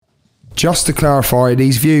Just to clarify,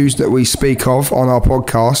 these views that we speak of on our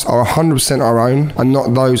podcast are 100% our own and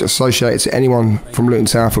not those associated to anyone from Luton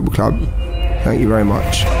Town Football Club. Thank you very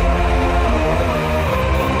much.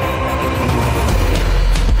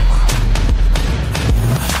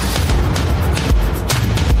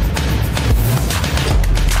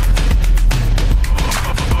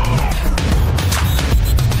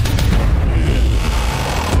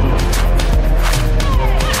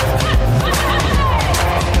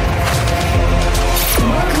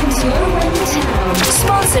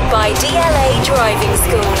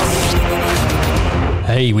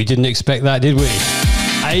 Hey, we didn't expect that, did we?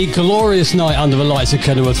 A glorious night under the lights of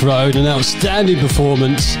Kenilworth Road, an outstanding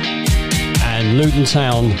performance, and Luton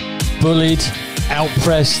Town bullied,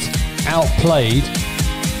 outpressed, outplayed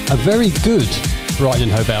a very good Brighton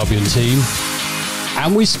and Hove Albion team,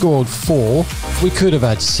 and we scored 4. We could have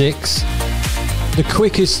had 6. The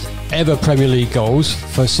quickest ever Premier League goals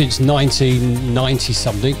for since 1990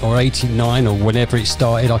 something or 89 or whenever it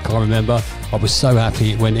started, I can't remember. I was so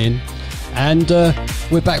happy it went in. And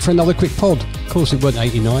we're back for another quick pod. Of course, it wasn't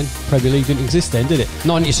 89. Premier League didn't exist then, did it?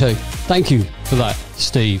 92. Thank you for that,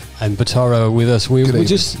 Steve and Bataro are with us.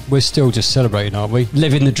 We're still just celebrating, aren't we?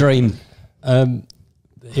 Living the dream.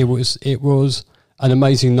 It was an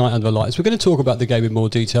amazing night under the lights. We're going to talk about the game in more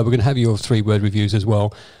detail. We're going to have your 3-word reviews as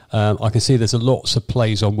well. I can see there's lots of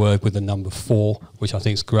plays on word with the number 4, which I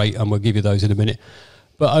think is great, and we'll give you those in a minute.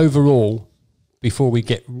 But overall, before we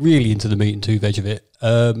get really into the meat and 2 veg of it,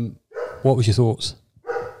 what was your thoughts?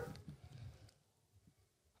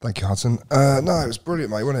 Thank you, Hudson. No, it was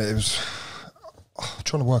brilliant, mate, wasn't it? It was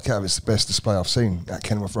trying to work out if it's the best display I've seen at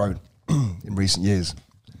Kenilworth Road in recent years.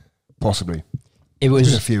 Possibly. There's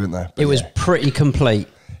been a few, isn't there? It was pretty complete.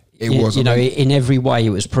 It was. You know, in every way,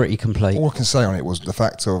 it was pretty complete. All I can say on it was the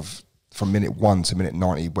fact of from minute 1 to minute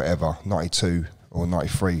 90, whatever, 92 or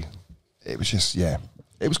 93, it was just, yeah.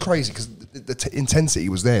 It was crazy because the intensity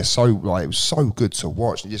was there. So like it was so good to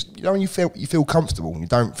watch. And just when you feel comfortable and you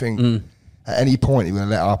don't think at any point you're going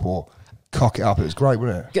to let up or cock it up. It was great,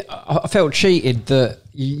 wasn't it? I felt cheated that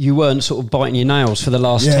you weren't sort of biting your nails for the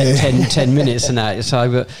last 10 minutes and that.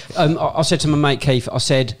 So, but I said to my mate Keith, I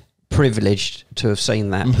said privileged to have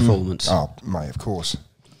seen that performance. Oh, mate, of course.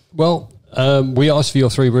 Well. We ask for your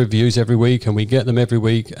 3 reviews every week, and we get them every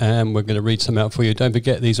week, and we're going to read some out for you. Don't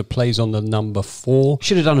forget, these are plays on the number 4.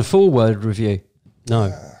 Should have done a 4-word review.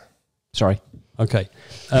 No. Sorry. Okay.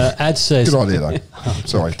 Ad says... Good idea, though.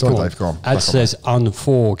 Sorry, Dave, go on. Ad says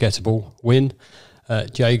unforgettable win.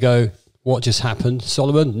 Jago, what just happened?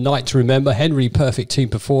 Solomon, night to remember. Henry, perfect team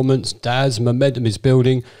performance. Daz, momentum is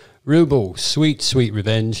building. Rubel, sweet, sweet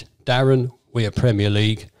revenge. Darren, we are Premier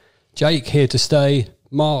League. Jake, here to stay.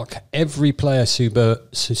 Mark, every player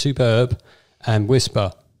superb, and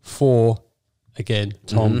Whisper 4 again.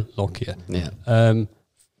 Tom Lockyer. Yeah.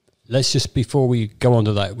 Let's just before we go on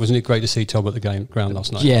to that, wasn't it great to see Tom at the ground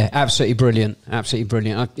last night? Yeah, absolutely brilliant. Absolutely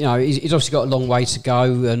brilliant. He's obviously got a long way to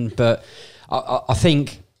go, but I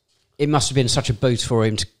think it must have been such a boost for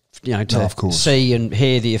him to see and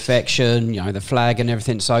hear the affection, the flag and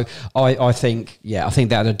everything. So I think that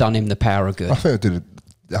would have done him the power of good. I think it did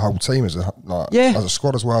the whole team as a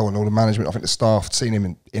squad as well, and all the management. I think the staff had seen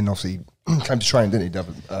him in obviously came to train, didn't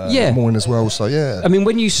he? Morning as well. So yeah. I mean,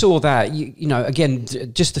 when you saw that, again,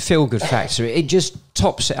 just the feel good factor, it just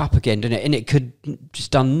tops it up again, didn't it? And it could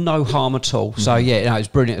just done no harm at all. So yeah, it's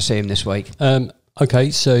brilliant to see him this week. Okay,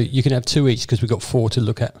 so you can have 2 each because we've got 4 to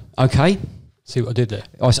look at. Okay. See what I did there?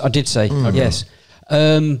 I did see. Yes.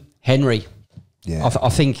 Henry. Yeah. I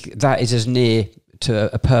think that is as near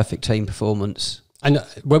to a perfect team performance. And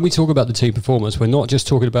when we talk about the team performance, we're not just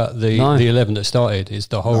talking about the 11 that started. It's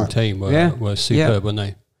the whole team were superb, weren't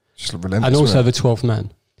they? Just relentless. And also the 12th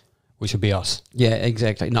man, which would be us. Yeah,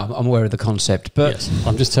 exactly. No, I'm aware of the concept, but yes,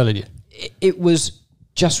 I'm just telling you, it was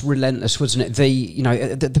just relentless, wasn't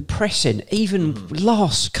it? The pressing, even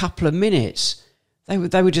last couple of minutes, they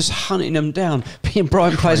were just hunting them down. Being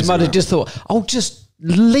Brighton players might have just thought, just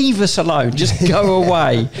leave us alone, just go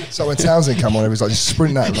away. So when Townsend come on, it was like just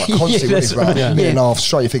sprinting at him, constantly. A minute and a half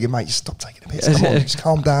straight. You're thinking, mate, just stop taking a piss. Come on, just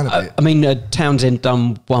calm down a bit. I mean, Townsend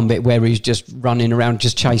done one bit where he's just running around,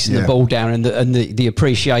 just chasing the ball down, and the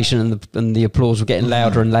appreciation and the applause were getting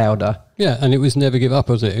louder and louder. Yeah, and it was never give up,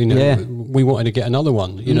 was it? We wanted to get another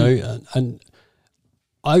one, and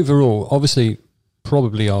overall, obviously,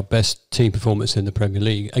 probably our best team performance in the Premier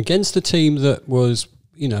League against a team that was,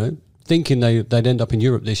 thinking they'd end up in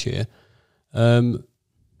Europe this year.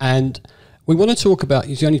 And we want to talk about,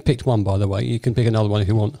 you only picked one, by the way. You can pick another one if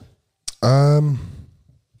you want.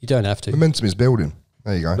 You don't have to. Momentum is building.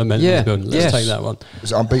 There you go. Momentum is building. Let's take that one.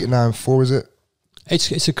 Is it unbeaten now in 4, is it?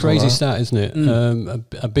 It's a crazy stat, isn't it?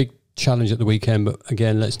 A big challenge at the weekend, but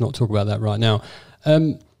again, let's not talk about that right now.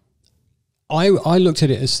 I looked at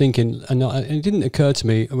it as thinking, and it didn't occur to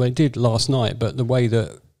me, well, it did last night, but the way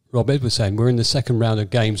that Rob Ed was saying, we're in the second round of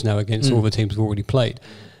games now against all the teams we've already played.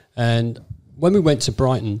 And when we went to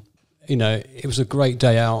Brighton, it was a great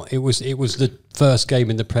day out. It was the first game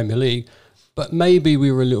in the Premier League, but maybe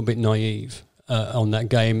we were a little bit naive on that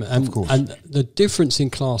game. And, of course. And the difference in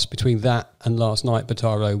class between that and last night,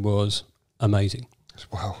 Bataro, was amazing.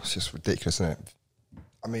 Wow, it's just ridiculous, isn't it?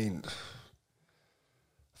 I mean,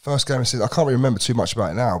 first game, I can't really remember too much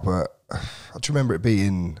about it now, but I just remember it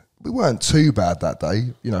being, we weren't too bad that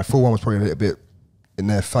day. 4-1 was probably a little bit in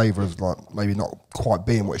their favour of maybe not quite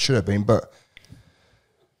being what it should have been, but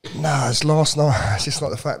it's last night. It's just like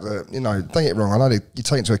the fact that, don't get it wrong, I know you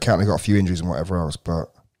take into account they've got a few injuries and whatever else,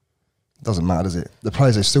 but it doesn't matter, does it? The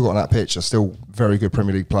players they've still got on that pitch are still very good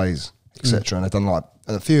Premier League players, etc. And they've done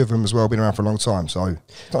and a few of them as well been around for a long time, so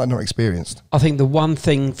they're not experienced. I think the one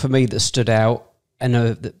thing for me that stood out, and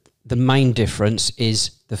the main difference, is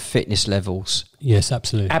the fitness levels. Yes,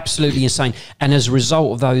 absolutely. Absolutely insane. And as a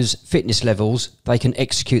result of those fitness levels, they can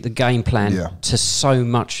execute the game plan to so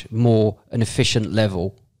much more an efficient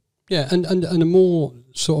level. Yeah, and a more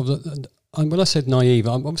sort of... when I said naive,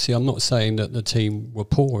 I'm not saying that the team were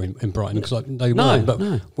poor in Brighton, because they weren't,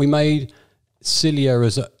 but we made silly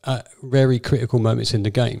errors at very critical moments in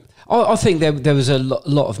the game. I think there was a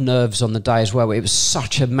lot of nerves on the day as well. It was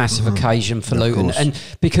such a massive occasion for Luton. And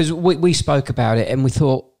because we spoke about it and we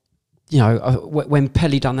thought, when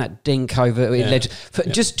Pelly done that dink over, it led...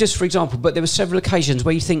 Just for example, but there were several occasions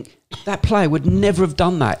where you think that player would never have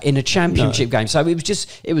done that in a championship game. So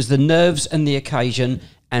it was the nerves and the occasion,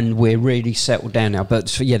 and we're really settled down now. But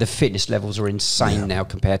the fitness levels are insane now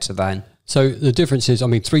compared to then. So the difference is,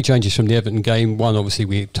 3 changes from the Everton game. One, obviously,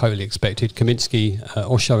 we totally expected. Kaminsky,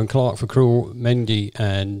 Osho and Clark for Krul, Mendy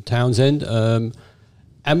and Townsend.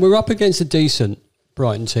 And we're up against a decent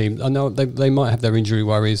Brighton team. I know they might have their injury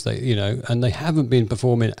worries, and they haven't been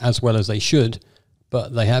performing as well as they should,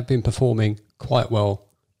 but they have been performing quite well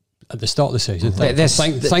at the start of the season.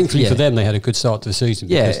 Thankfully for them, they had a good start to the season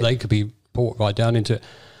because they could be brought right down into it.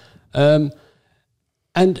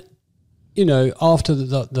 And... after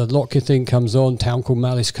the Lockyer thing comes on, Town Called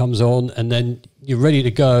Malice comes on, and then you're ready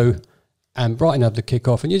to go, and Brighton have the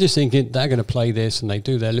kick-off, and you're just thinking they're going to play this, and they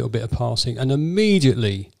do their little bit of passing, and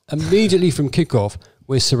immediately from kick-off,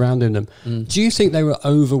 we're surrounding them. Do you think they were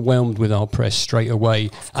overwhelmed with our press straight away,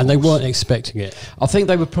 and they weren't expecting it? I think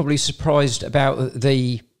they were probably surprised about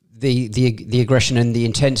the aggression and the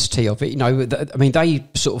intensity of it. They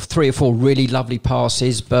sort of 3 or 4 really lovely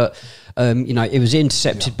passes, but it was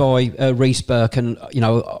intercepted by Reece Burke, and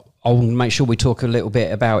I'll make sure we talk a little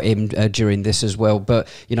bit about him during this as well. But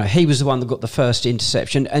he was the one that got the first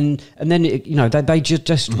interception, and then they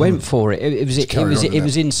just went for it. It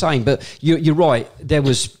was insane. But you're right. There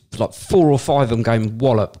was like 4 or 5 of them going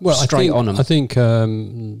wallop straight on them. I think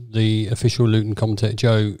the official Luton commentator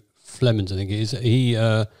Joe Flemons, I think it is,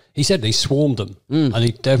 he said they swarmed them, and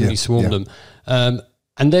he definitely swarmed them.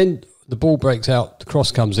 And then the ball breaks out, the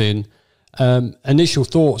cross comes in. Initial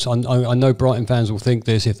thoughts, I know Brighton fans will think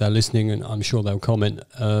this if they're listening, and I'm sure they'll comment,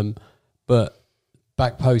 but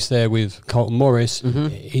back post there with Carlton Morris,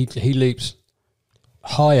 he leaps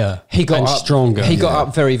higher and stronger. He got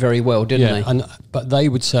up very, very well, didn't he? But they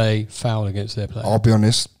would say foul against their player. I'll be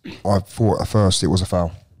honest, I thought at first it was a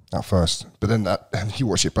foul. At first, but then you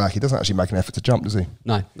watch it back, he doesn't actually make an effort to jump, does he?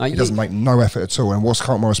 No, he doesn't make no effort at all. And what's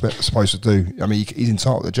Carlton Morris supposed to do? He's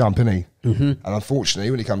entitled to jump, isn't he? And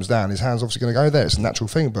unfortunately, when he comes down, his hand's obviously going to go there. It's a natural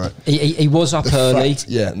thing, but he was up early.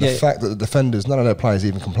 The fact that the defenders, none of their players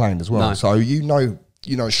even complained as well. No. So you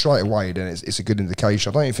know straight away, then it's a good indication.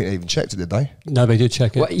 I don't even think they even checked it, did they? No, they did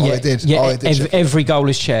check it. Well, they did. Yeah, every goal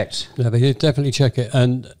is checked. Yeah, they did definitely check it.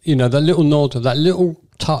 And that little nod, that little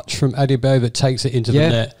touch from Adebayo that takes it into the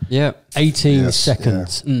net. Yeah. 18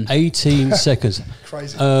 seconds. 18 seconds.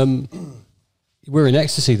 Crazy. We're in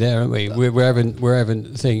ecstasy there, aren't we? We're having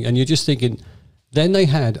the thing. And you're just thinking, then they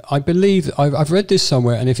had, I believe, I've read this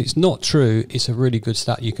somewhere, and if it's not true, it's a really good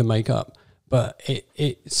stat you can make up. But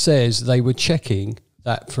it says they were checking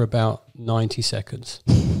that for about 90 seconds.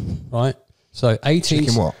 Right? So 18...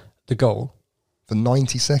 Checking what? The goal. For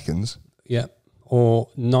 90 seconds? Yeah. Or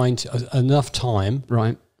 90, enough time.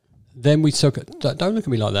 Right. Then we took it. Don't look at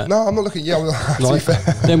me like that. No, I'm not looking.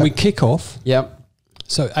 Then we kick off. Yep.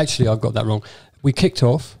 So actually, I've got that wrong. We kicked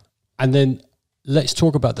off, and then let's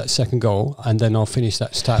talk about that second goal, and then I'll finish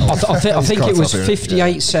that stat off. I think it was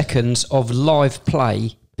 58 seconds of live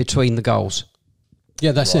play between the goals.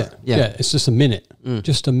 Yeah, that's it. Yeah, it's just a minute.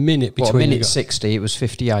 Just a minute between. Well, a minute 60, it was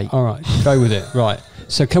 58. All right, go with it. Right.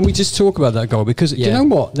 So can we just talk about that goal? Because you know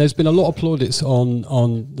what? There's been a lot of plaudits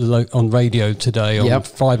on radio today, on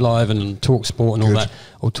 5 Live and Talk Sport and all that.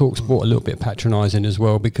 Or Talk Sport a little bit patronising as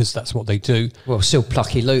well, because that's what they do. Well, still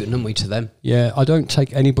plucky Luton, aren't we, to them? Yeah, I don't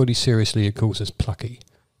take anybody seriously who calls us plucky.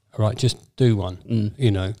 All right, just do one.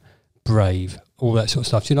 You know, brave, all that sort of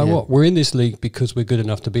stuff. Do you know what? We're in this league because we're good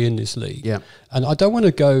enough to be in this league. Yeah. And I don't want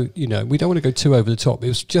to go, we don't want to go too over the top. It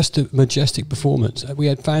was just a majestic performance. We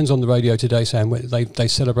had fans on the radio today saying they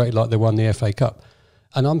celebrated like they won the FA Cup.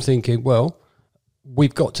 And I'm thinking, well,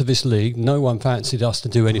 we've got to this league. No one fancied us to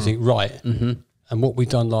do anything right. Mm-hmm. And what we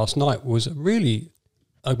done last night was really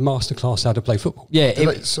a masterclass how to play football. Yeah, it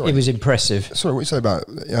was impressive. Sorry, what you say about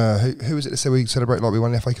who was it that said we celebrate like we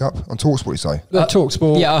won the FA Cup on TalkSport? You say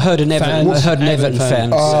TalkSport. Yeah, I heard an Everton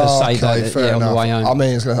fan say that on the way home. I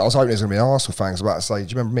mean, I was hoping it was going to be an Arsenal fan. I was about to say,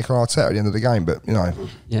 do you remember Mikel Arteta at the end of the game? But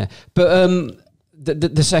yeah. But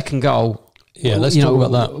the second goal. Yeah, let's talk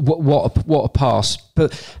about that. What a pass!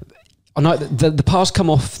 But I know the pass come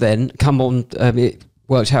on. It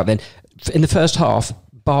worked out then. In the first half,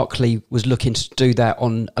 Barkley was looking to do that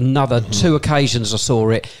on another 2 occasions. I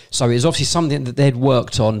saw it, so it was obviously something that they'd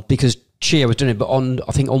worked on because Chia was doing it. But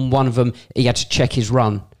I think on one of them, he had to check his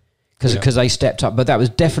run because they stepped up. But that was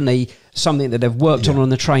definitely something that they've worked on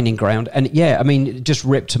the training ground. And I mean, it just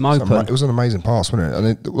ripped him open. It was an amazing pass, wasn't it?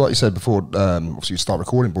 And like you said before, obviously you start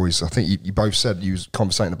recording, boys. I think you both said you was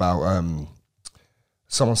conversating about.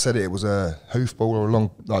 Someone said it was a hoofball or a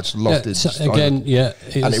long, just lofted. And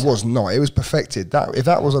it was not. It was perfected. If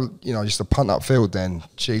that was just a punt upfield, then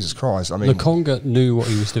Jesus Christ. I mean, Lokonga knew what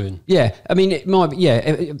he was doing. Yeah, I mean, it might.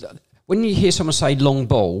 When you hear someone say long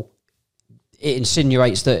ball, it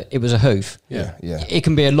insinuates that it was a hoof. Yeah. It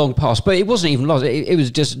can be a long pass, but it wasn't even long. It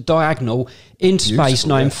was just diagonal into space,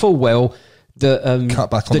 knowing full well that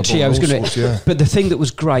cut back on the Chio was going to. But the thing that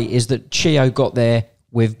was great is that Chio got there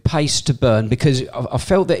with pace to burn, because I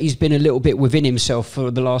felt that he's been a little bit within himself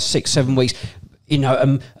for the last 6-7 weeks.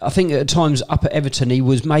 I think at times up at Everton he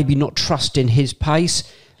was maybe not trusting his pace,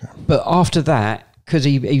 but after that, because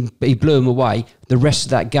he blew him away, the rest of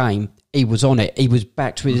that game he was on it. He was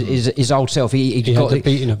back to his old self. He got the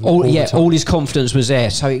beating of all his confidence was there.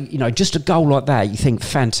 So just a goal like that, you think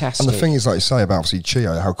fantastic. And the thing is, like you say about obviously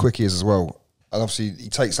Chio, how quick he is as well. And obviously, he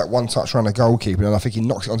takes that one touch around the goalkeeper, and I think he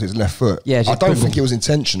knocks it onto his left foot. Yeah, I don't think it was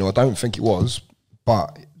intentional. I don't think it was,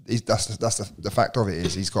 but that's the fact of it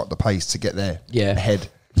is he's got the pace to get there ahead.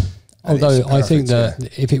 Although I think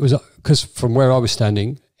that if it was, because from where I was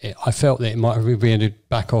standing, I felt that it might have been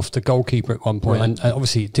back off the goalkeeper at one point, and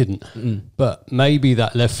obviously it didn't. But maybe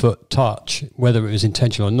that left foot touch, whether it was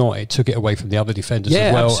intentional or not, it took it away from the other defenders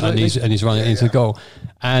as well, absolutely. and he's running into the goal.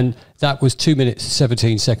 And that was 2 minutes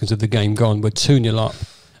 17 seconds of the game gone. We're 2-0 up,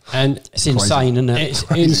 and it's insane, isn't it?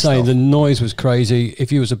 It's insane. The noise was crazy.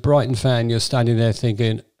 If you was a Brighton fan, you're standing there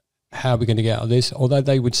thinking, how are we going to get out of this? Although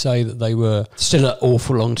they would say that they were still an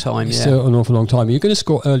awful long time. Still an awful long time. You're going to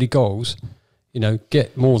score early goals.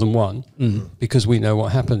 Get more than one, because we know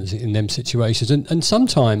what happens in them situations. And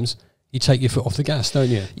sometimes you take your foot off the gas, don't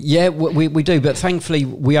you? Yeah, we do. But thankfully,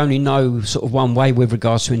 we only know sort of one way with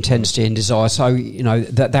regards to intensity and desire. So,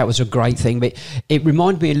 that was a great thing. But it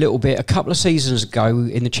reminded me a little bit, a couple of seasons ago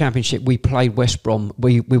in the Championship, we played West Brom.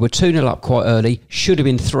 We were 2-0 up quite early. Should have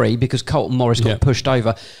been 3 because Colton Morris got pushed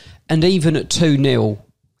over. And even at 2-0...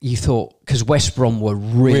 you thought, because West Brom were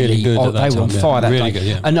really good they were on fire that day.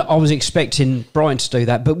 Good, and I was expecting Brighton to do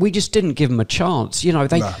that, but we just didn't give them a chance.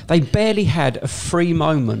 They barely had a free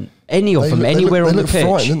moment, anywhere on the pitch. They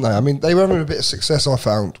looked didn't they? I mean, they were having a bit of success, I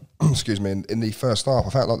found, in the first half. I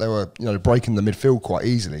felt like they were, breaking the midfield quite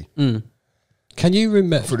easily. Can you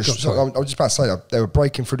remember? I was just about to say, they were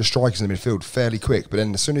breaking through the strikers in the midfield fairly quick, but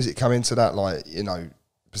then as soon as it came into that,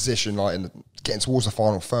 position, getting towards the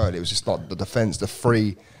final third, it was just like the defence, the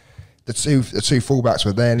two fullbacks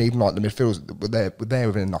were there, and even like the midfielders were there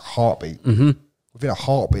within a heartbeat. Within a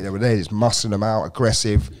heartbeat, they were there, just mustering them out,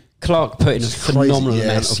 aggressive. Clark put in a phenomenal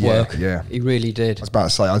amount of work. Yeah, he really did. I was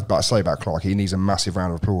about to say about Clark. He needs a massive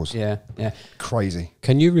round of applause. Yeah. Crazy.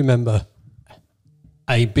 Can you remember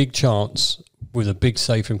a big chance with a big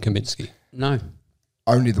save from Kaminsky? No.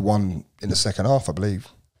 Only the one in the second half, I believe.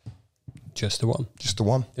 Just the one. Just the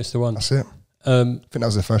one. That's it. I think that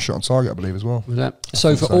was their first shot on target, I believe, as well. Was that?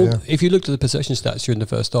 So if you looked at the possession stats during the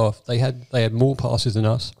first half, they had more passes than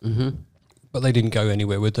us, but they didn't go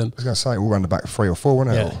anywhere with them. I was going to say all around the back 3 or 4,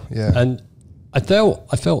 wasn't it? Yeah. And I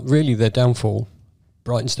felt really their downfall,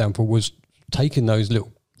 Brighton's downfall, was taking those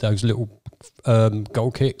little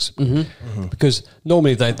goal kicks, because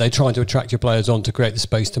normally they try to attract your players on to create the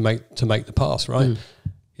space to make the pass, right?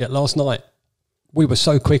 Yet last night we were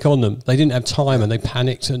so quick on them, they didn't have time and they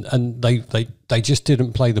panicked and they just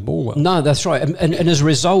didn't play the ball well. No, that's right. And as a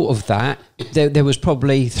result of that, there was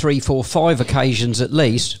probably 3, 4, 5 occasions at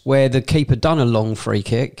least where the keeper done a long free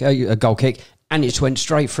kick, a goal kick, and it just went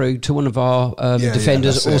straight through to one of our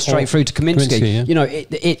defenders or straight through to Kaminsky. Yeah. You know,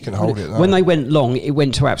 it can hold it. When they went long, it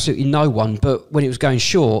went to absolutely no one. But when it was going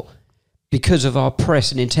short, because of our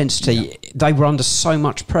press and intensity, they were under so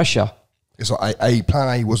much pressure. It's like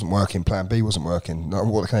plan A wasn't working, plan B wasn't working.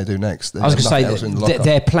 What can they do next? I was going to say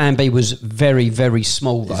their plan B was very, very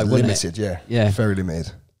small, though, wasn't limited, it? Yeah, very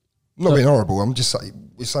limited. I'm not being horrible. I'm just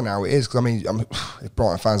saying it's how it is. Because I mean, if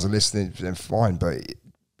Brighton fans are listening, then fine. But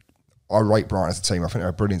I rate Brighton as a team. I think they're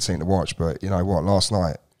a brilliant team to watch. But you know what? Last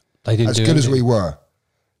night, they didn't as good as we were.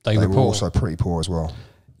 They were poor. Also pretty poor as well.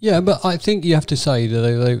 Yeah, but I think you have to say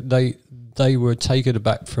that they were taken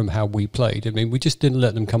aback from how we played. I mean, we just didn't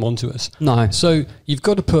let them come onto us. No. So you've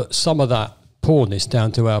got to put some of that poorness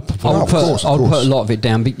down to our performance. I'll put a lot of it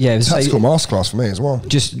down. But yeah, tactical masterclass for me as well.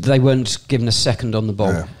 Just they weren't given a second on the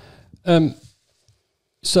ball. Yeah.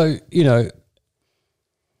 So you know,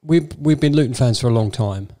 we've been Luton fans for a long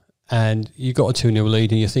time, and you got a 2-0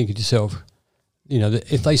 lead, and you're thinking to yourself, you know,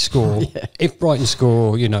 that if they score, if Brighton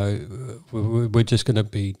score, you know, we're just going to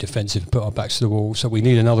be defensive, put our backs to the wall. So we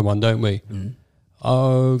need another one, don't we?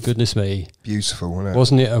 Oh goodness me! Beautiful,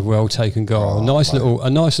 wasn't it? A well taken goal. A nice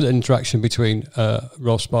little interaction between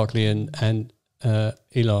Ross Barkley and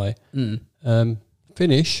Eli.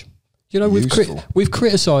 Finish. You know, we've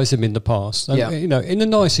criticised him in the past. And, you know, in the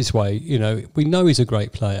nicest way. You know, we know he's a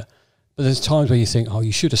great player, but there's times where you think, oh,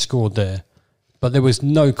 you should have scored there. But there was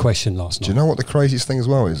no question last night. Do you know what the craziest thing as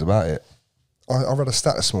well is about it? I read a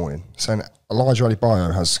stat this morning saying Elijah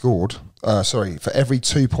Adebayo has scored, for every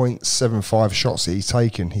 2.75 shots that he's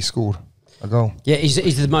taken, he scored a goal. Yeah, he's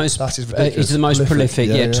the most he's the most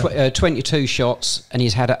prolific. 22 shots, and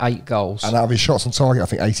he's had 8 goals. And out of his shots on target, I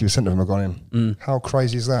think 80% of them have gone in. How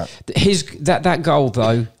crazy is that? That goal,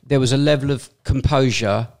 though, there was a level of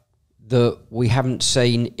composure that we haven't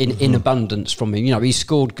seen in abundance from him. You know, he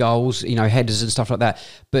scored goals, you know, headers and stuff like that,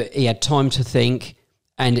 but he had time to think,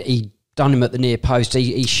 and he done him at the near post.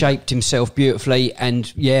 He shaped himself beautifully, and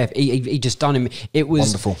he just done him. It was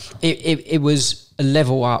wonderful. It was a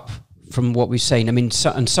level up from what we've seen. I mean,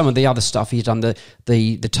 and some of the other stuff he's done,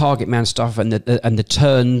 the target man stuff and the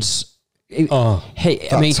turns. Touch on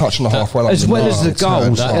the halfway line, as well as the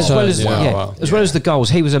goals, as well as the goals,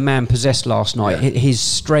 he was a man possessed last night. His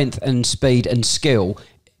strength and speed and skill,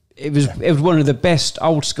 it was one of the best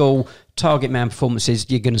old school target man performances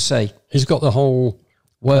you're going to see. He's got the whole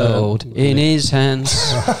world in his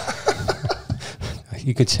hands.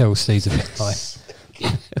 You could tell Steve's a bit high.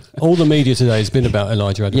 All the media today has been about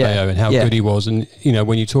Elijah Adebayo and how good he was, and you know,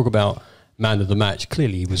 when you talk about man of the match,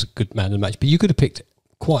 clearly he was a good man of the match. But you could have picked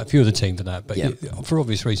quite a few of the team for that, but for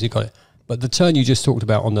obvious reasons, he got it. But the turn you just talked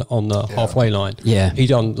about on the halfway line, he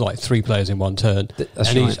done like 3 players in one turn.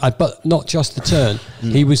 That's right. But not just the turn.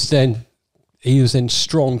 He was then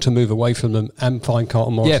strong to move away from them and find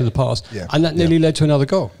Carlton Morris to the pass, and that nearly led to another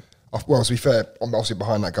goal. Well, to be fair, I'm obviously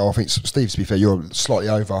behind that goal. I think, Steve, to be fair, you're slightly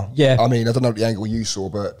over. Yeah. I mean, I don't know the angle you saw,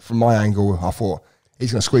 but from my angle, I thought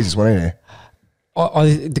he's going to squeeze this one in here.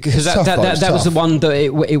 Because that was the one that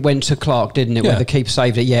it went to Clark, didn't it? Where the keeper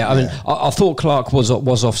saved it. I mean, I thought Clark was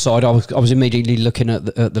offside. I was immediately looking at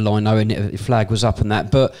the line, knowing the flag was up and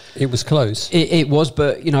that, but it was close. It was,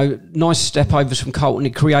 but you know, nice step overs from Carlton.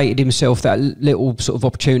 It created himself that little sort of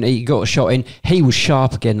opportunity. He got a shot in. He was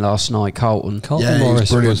sharp again last night, Carlton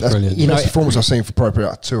Morris was brilliant. You know, best performance I've seen for probably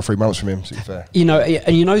 2 or 3 months from him. To be fair, you know,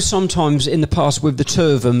 and sometimes in the past with the 2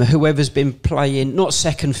 of them, whoever's been playing not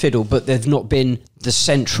second fiddle, but they've not been the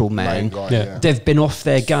central man. They've been off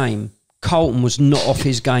their game. Carlton was not off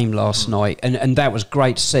his game last night, and that was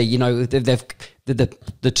great to see. You know,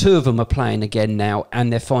 the 2 of them are playing again now,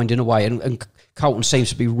 and they're finding a way. And Carlton seems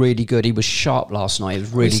to be really good. He was sharp last night. It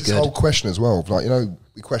was really good. This whole question as well, like, you know,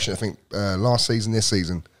 we question, I think, last season, this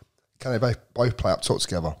season, can they both play up top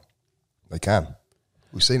together? They can.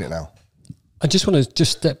 We've seen it now. I just want to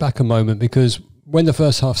step back a moment, because when the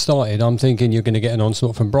first half started, I'm thinking you're going to get an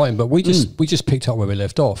onslaught from Brighton, but we just picked up where we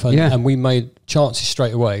left off, and we made chances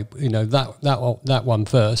straight away. You know, that one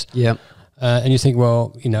first. Yeah. And you think,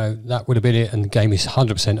 well, you know, that would have been it, and the game is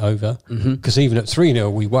 100% over. Because even at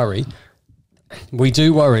 3-0, we worry. We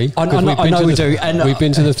do worry. I know we do. And we've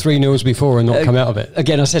been to the 3-0s before and not come out of it.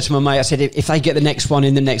 Again, I said to my mate, I said, if they get the next one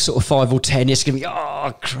in the next sort of 5 or 10, it's going to be,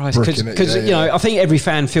 oh, Christ. Because, I think every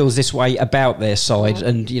fan feels this way about their side,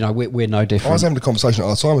 and, we're no different. I was having a conversation at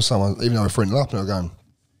the time with someone, even though we're 3-0 up, and they were going,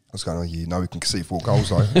 we can concede 4 goals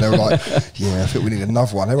though. And they were like, I think we need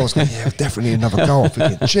another one. Everyone's going, we definitely need another goal. I'm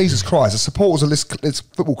thinking, Jesus Christ, the supporters of this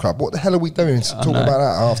football club, what the hell are we doing talking about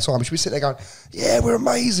that at half time? We should be sitting there going, we're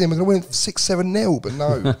amazing, we're going to win 6-7-0, but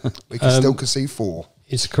no, we can still concede 4.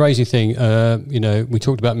 It's a crazy thing. We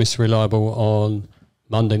talked about Mr. Reliable on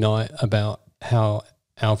Monday night about how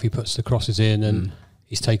Alfie puts the crosses in and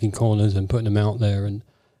he's taking corners and putting them out there.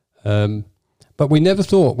 And but we never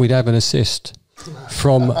thought we'd have an assist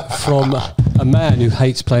from a man who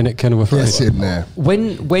hates playing at Kenilworth Road. Yes, in there.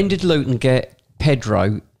 When did Luton get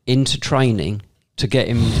Pedro into training to get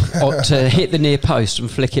him to hit the near post and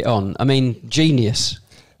flick it on? I mean, genius.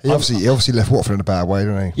 He obviously left Watford in a bad way,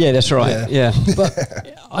 didn't he? Yeah, that's right. Yeah. But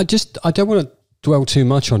I don't want to dwell too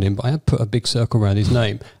much on him, but I have put a big circle around his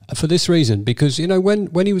name for this reason, because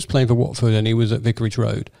when he was playing for Watford and he was at Vicarage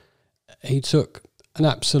Road, he took an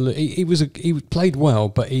absolute. He played well,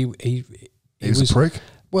 but he was a prick.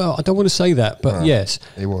 Well, I don't want to say that, but yes,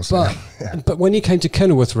 he was. But when he came to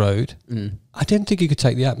Kenilworth Road, I didn't think he could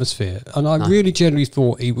take the atmosphere, and I really generally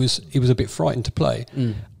thought he was a bit frightened to play.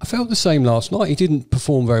 I felt the same last night. He didn't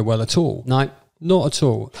perform very well at all. No, not at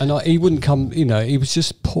all. And he wouldn't come. He was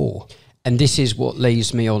just poor. And this is what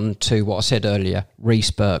leads me on to what I said earlier,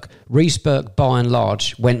 Reece Burke. Reece Burke, by and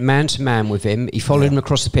large, went man-to-man with him. He followed him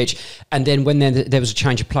across the pitch. And then when there was a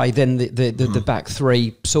change of play, then the back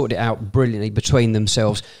three sorted it out brilliantly between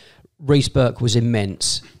themselves. Reece Burke was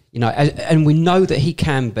immense. And we know that he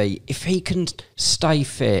can be. If he can stay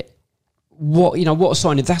fit, what a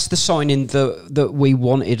signing. That's the signing that we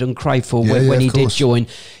wanted and craved for when he did join.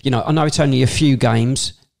 I know it's only a few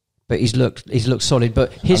games, but he's looked solid.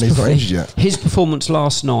 But his performance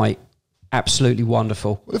last night, absolutely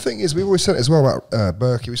wonderful. Well, the thing is, we've always said it as well about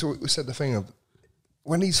Berkey. We said the thing of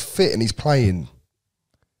when he's fit and he's playing,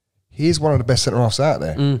 he is one of the best centre halves out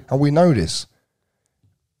there, and we know this.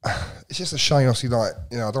 It's just a shame, obviously. I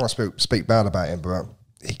don't want to speak bad about him, but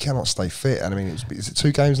he cannot stay fit. And I mean, is it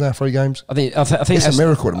 2 games now, 3 games? I think it's a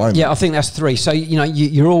miracle at the moment. Yeah, I think that's 3. So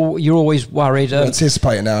you're always worried.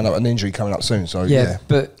 Anticipating now an injury coming up soon. So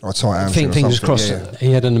but I think fingers crossed. Yeah.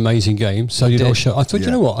 He had an amazing game. So did Osho. I thought,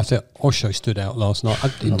 you know what? I thought Osho stood out last night.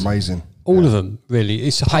 Amazing. All of them, really.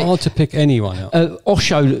 It's hard to pick anyone out.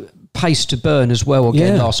 Osho pace to burn as well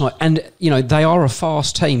again last night, and they are a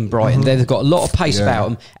fast team, Brighton. They've got a lot of pace about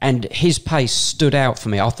them, and his pace stood out for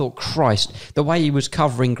me. I thought, Christ, the way he was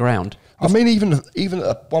covering ground. I mean, even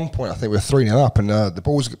at one point, I think we were 3-0 up, and the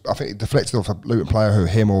ball's, I think, it deflected off a Luton player,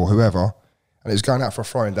 him or whoever, and it was going out for a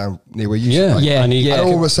throw-in down near where you should play. And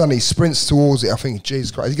all of a sudden he sprints towards it. I think,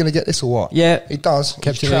 Jesus Christ, is he going to get this or what? Yeah, he does.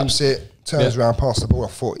 He traps it, turns around, passes the ball. I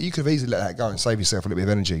thought you could have easily let that go and save yourself a little bit of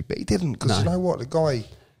energy, but he didn't, because you know what, the guy.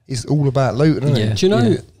 It's all about Luton, isn't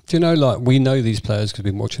it? Do you know, like, we know these players because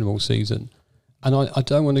we've been watching them all season, and I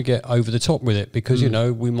don't want to get over the top with it because,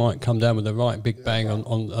 we might come down with the right big bang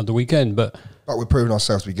on the weekend, but we're proving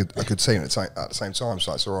ourselves to be a good team at the same time,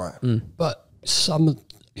 so it's all right. But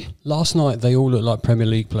last night, they all look like Premier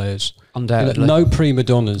League players. Undoubtedly. No prima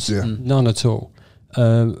donnas, none at all.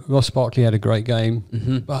 Ross Barkley had a great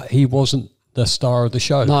game, but he wasn't the star of the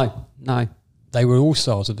show. No. They were all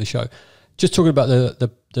stars of the show. Just talking about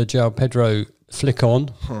the João Pedro flick on,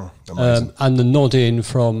 and the nod in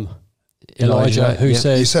from Elijah, who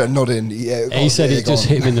said... You said a nod in, he said it just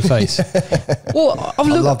hit him in the face. Well, I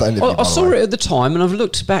love that interview, I saw it at the time, and I've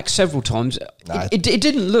looked back several times. It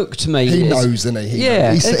didn't look to me... He knows, doesn't he?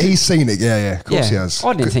 He's seen it, of course he has.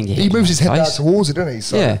 I didn't think he moves his head down towards it, doesn't he?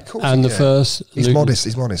 So of course and he's modest,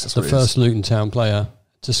 that's the first Luton Town player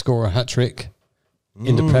to score a hat-trick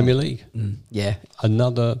in the Premier League. Yeah.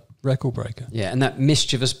 Another... record breaker. Yeah, and that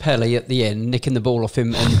mischievous Pelly at the end, nicking the ball off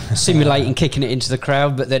him and simulating kicking it into the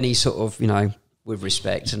crowd, but then he sort of, with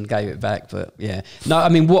respect and gave it back. But yeah. No, I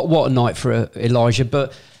mean, what a night for Elijah.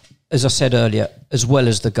 But as I said earlier, as well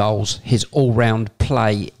as the goals, his all-round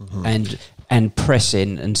play and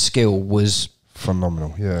pressing and skill was...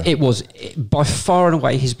 phenomenal, yeah. It was by far and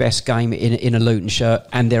away his best game in a Luton shirt,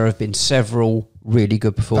 and there have been several really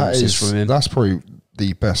good performances from him. That's probably...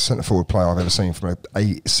 the best centre forward player I've ever seen from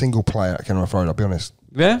a single player at Kenilworth Road, I'll be honest.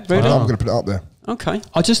 Yeah, really? I'm going to put it up there. Okay.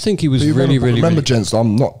 I just think he was Remember, gents, I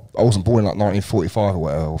wasn't born in like 1945 or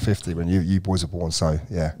whatever, or 50 when you boys were born, so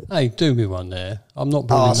yeah. Hey, do me one there. I'm not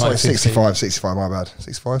born in 65, my bad.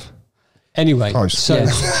 65? Anyway, close. So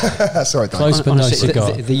sorry, close but no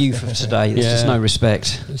cigar. The youth of today, there's just no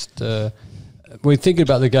respect. Just we're thinking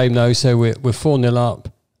about the game though, so we're 4-0 up,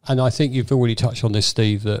 and I think you've already touched on this,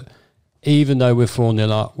 Steve, that even though we're 4-0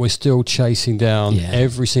 up, we're still chasing down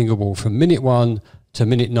every single ball from minute 1 to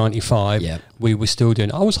minute 95. Yeah. We were still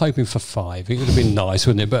doing. I was hoping for 5. It would have been nice,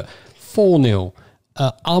 wouldn't it? But 4-0,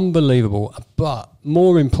 unbelievable. But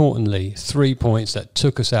more importantly, 3 points that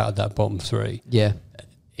took us out of that bottom 3. Yeah.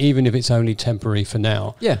 Even if it's only temporary for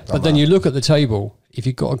now. Yeah. But then you look at the table. If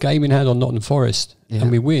you've got a game in hand on Nottingham Forest and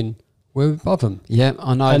we win, we're above them. Yeah,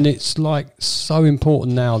 I know. And it's like so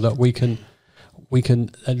important now that we can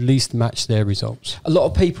at least match their results. A lot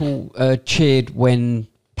of people cheered when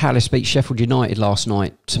Palace beat Sheffield United last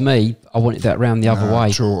night. To me, I wanted that round the other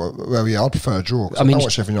way. Draw. Well, yeah, I'd prefer a draw. I mean, I don't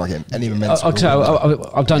want Sheffield United getting any momentum.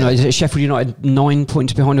 I don't know. Is it Sheffield United 9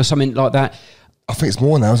 points behind or something like that? I think it's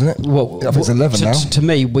more now, isn't it? Well, I think it's 11 now. To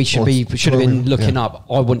me, we should have been looking up.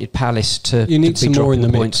 I wanted Palace to. You need some more in the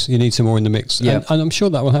points. mix. You need some more in the mix. Yeah, and I'm sure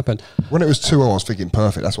that will happen. When it was 2-0, I was thinking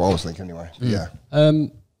perfect. That's what I was thinking anyway. Yeah.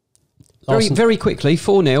 Very quickly,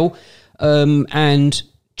 4-0, and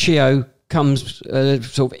Chio comes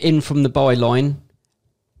sort of in from the byline,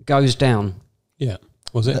 goes down. Yeah,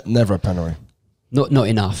 was it? Never a penalty. Not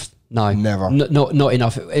enough. No, never. Not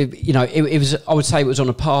enough. It was. I would say it was on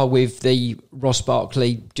a par with the Ross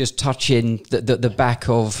Barkley just touching the back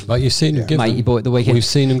of. But you've seen him given. Matey boy at the weekend. We've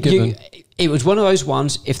seen him given. It was one of those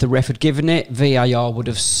ones. If the ref had given it, VAR would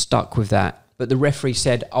have stuck with that. But the referee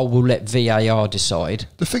said, "I will let VAR decide."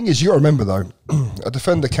 The thing is, you got to remember though, a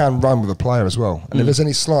defender can run with a player as well, and if there's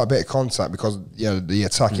any slight bit of contact, because the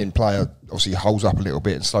attacking player obviously holds up a little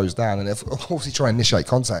bit and slows down, and if obviously try and initiate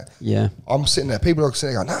contact. Yeah, I'm sitting there. People are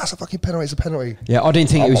sitting there going, "Nah, it's a fucking penalty. It's a penalty." Yeah, I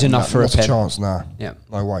didn't think it was enough for a pen. Chance, nah. Yeah,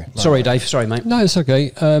 no way. No Sorry, way. Dave. Sorry, mate. No, it's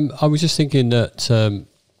okay. I was just thinking that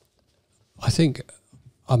I think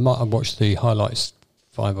I might have watched the highlights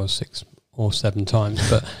 5 or 6 or 7 times,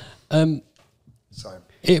 but.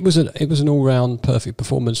 It was an all-round perfect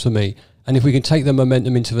performance for me, and if we can take the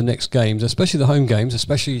momentum into the next games, especially the home games,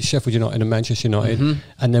 especially Sheffield United and Manchester United,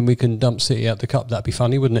 and then we can dump City out the cup, that'd be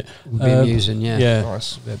funny, wouldn't it? Would be amusing, yeah. Yeah,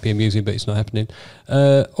 nice. It'd be amusing, but it's not happening.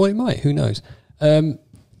 Or it might, who knows? I'm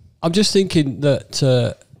just thinking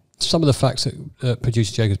that some of the facts that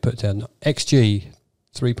producer Jacobs put down, XG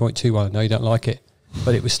 3.21. I know you don't like it,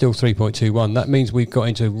 but it was still 3.21. That means we've got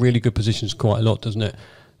into really good positions quite a lot, doesn't it?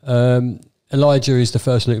 Elijah is the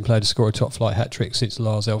first Luton player to score a top-flight hat-trick since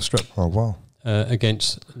Lars Elstrup. Oh, wow.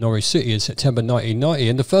 Against Norwich City in September 1990.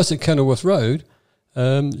 And the first at Kenilworth Road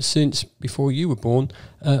since before you were born,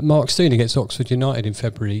 Mark Stein against Oxford United in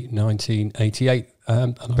February 1988.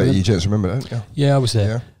 But you just remember that, yeah? Yeah, I was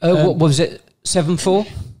there. Yeah. What was it, 7-4?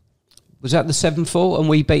 Was that the 7-4? And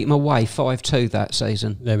we beat them away 5-2 that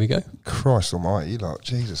season. There we go. Christ almighty, you lot.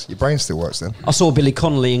 Jesus. Your brain still works then. I saw Billy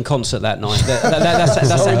Connolly in concert that night.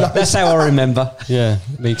 That's how I remember. Yeah,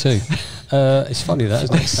 me too. It's funny that,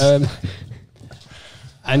 isn't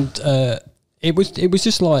it? It was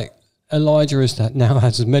just like Elijah now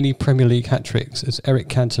has as many Premier League hat-tricks as Eric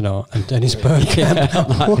Cantona and Dennis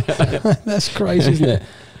Bergkamp. That's crazy, isn't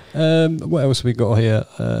it? What else have we got here?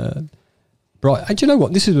 Brighton. And do you know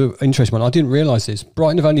what? This is an interesting one. I didn't realise this.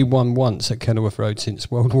 Brighton have only won once at Kenilworth Road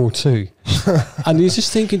since World War II. And you're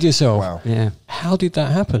just thinking to yourself, wow. Yeah, how did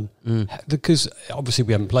that happen? Because obviously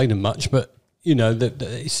we haven't played them much, but you know,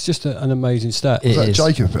 it's just an amazing stat.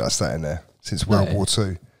 Jacob put that stat in there since World War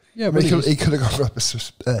II. Yeah, I mean, he could have gone for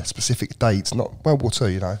specific dates, not World War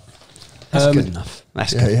II, you know. That's good enough.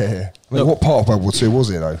 That's good. Yeah. I mean, what part of World War II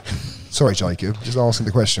was it, though? Sorry, Jacob. Just asking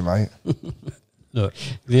the question, mate. Look,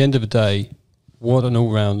 at the end of the day, what an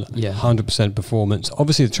all-round 100% performance.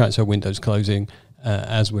 Obviously, the transfer window's closing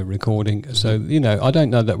as we're recording. So, you know, I don't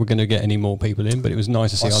know that we're going to get any more people in, but it was nice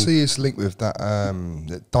to see. I see it's linked with that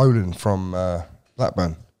Dolan from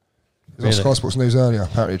Blackburn. It was on Sky Sports News earlier.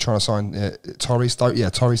 Apparently trying to sign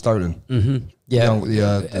Tyrese Dolan. Mm-hmm. Yeah.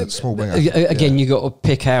 The small winger. Again, you got to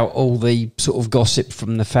pick out all the sort of gossip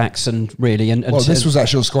from the facts and really... And this was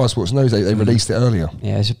actually on Sky Sports News. They released it earlier.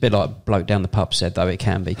 Yeah, it's a bit like bloke down the pub said, though it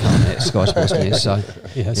can be, can't it? Sky Sports News. So,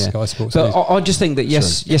 Sky Sports News. But I just think that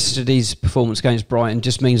yesterday's performance against Brighton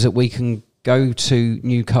just means that we can go to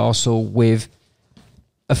Newcastle with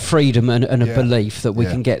a freedom and a belief that we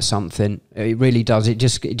can get something. It really does. It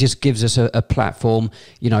just gives us a platform.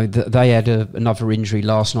 You know, they had another injury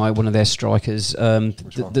last night. One of their strikers,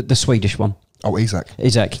 the Swedish one. Oh, Isak.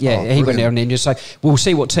 Yeah, he went down injured. So we'll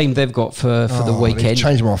see what team they've got for the weekend.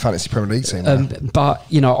 Changed my fantasy Premier League team. But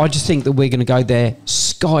you know, I just think that we're going to go there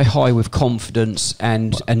sky high with confidence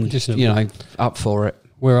and you know, up for it.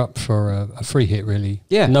 We're up for a free hit, really.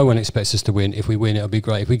 Yeah. No one expects us to win. If we win, it'll be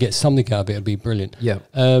great. If we get something out of it, it'll be brilliant. Yeah.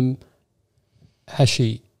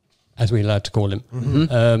 Hashi as we're allowed to call him.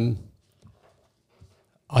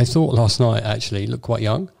 I thought last night actually he looked quite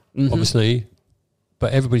young, obviously,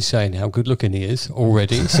 but everybody's saying how good looking he is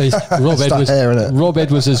already. So Rob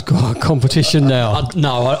Edwards has got a competition now.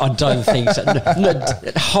 I don't think so.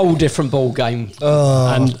 Whole different ball game.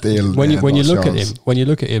 And when you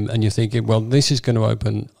look at him and you're thinking, well, this is going to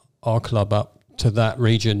open our club up to that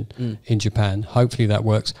region in Japan. Hopefully that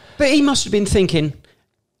works. But he must have been thinking,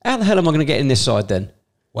 how the hell am I going to get in this side then?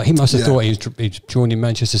 Well, he must have thought he's joining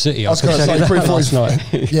Manchester City. I was going to say, last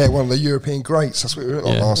night. Yeah, one of the European greats. That's what we were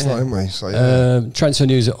on last night, didn't we? So, transfer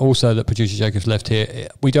news also that producer Jacob's left here.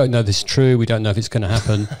 We don't know if this is true. We don't know if it's going to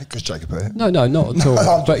happen. Because Jacob put it. No, not at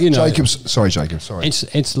all. But, you know. Jacob, sorry.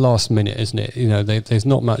 It's last minute, isn't it? You know, there's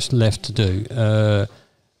not much left to do. The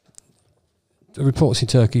reports in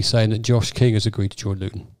Turkey saying that Josh King has agreed to join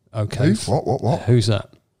Luton. Okay. Who? What? Who's that?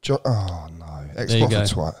 Oh, no. Ex-Watford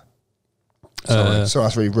twat. Sorry,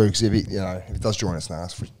 that's really rude, because if he does join us now,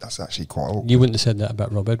 that's actually quite awkward. You wouldn't have said that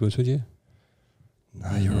about Rob Edwards, would you?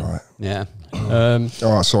 No, you're right. Yeah. All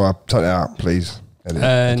right, sorry, I'll take that out, please. Edit.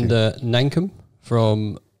 And Nankum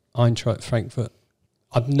from Eintracht Frankfurt.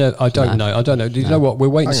 I don't know. Do you know what? We're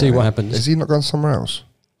waiting to see what happens. Is he not gone somewhere else?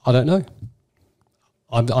 I don't know.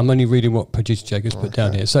 I'm only reading what producer Jacobs put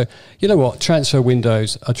down here. So, you know what? Transfer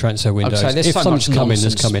windows are transfer windows. If something's coming,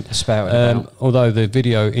 there's coming. Although the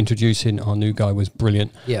video introducing our new guy was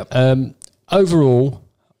brilliant. Yep. Overall,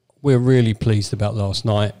 we're really pleased about last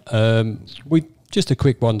night. Just a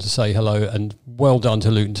quick one to say hello and well done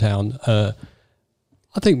to Luton Town.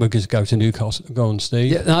 I think we're going to go to Newcastle. Go on,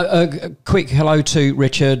 Steve. Yeah, a quick hello to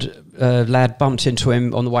Richard. Lad bumped into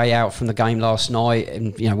him on the way out from the game last night,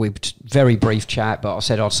 and we very brief chat. But I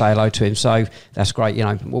said I'd say hello to him, so that's great.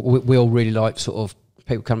 We all really like sort of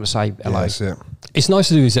people come to say hello. Yeah, that's it. It's nice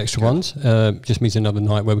to do these extra ones. Just means another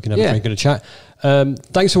night where we can have a drink and a chat.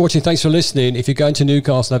 Thanks for watching. Thanks for listening. If you're going to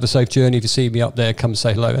Newcastle, have a safe journey. If you see me up there, come and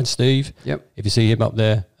say hello. And Steve, if you see him up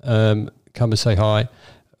there, come and say hi.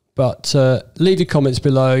 But leave your comments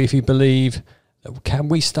below if you believe. Can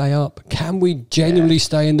we stay up? Can we genuinely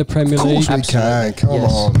stay in the Premier League? Of course we can. Come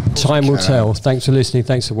on. Time will tell. Thanks for listening.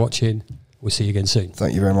 Thanks for watching. We'll see you again soon.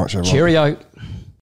 Thank you very much, everyone. Cheerio.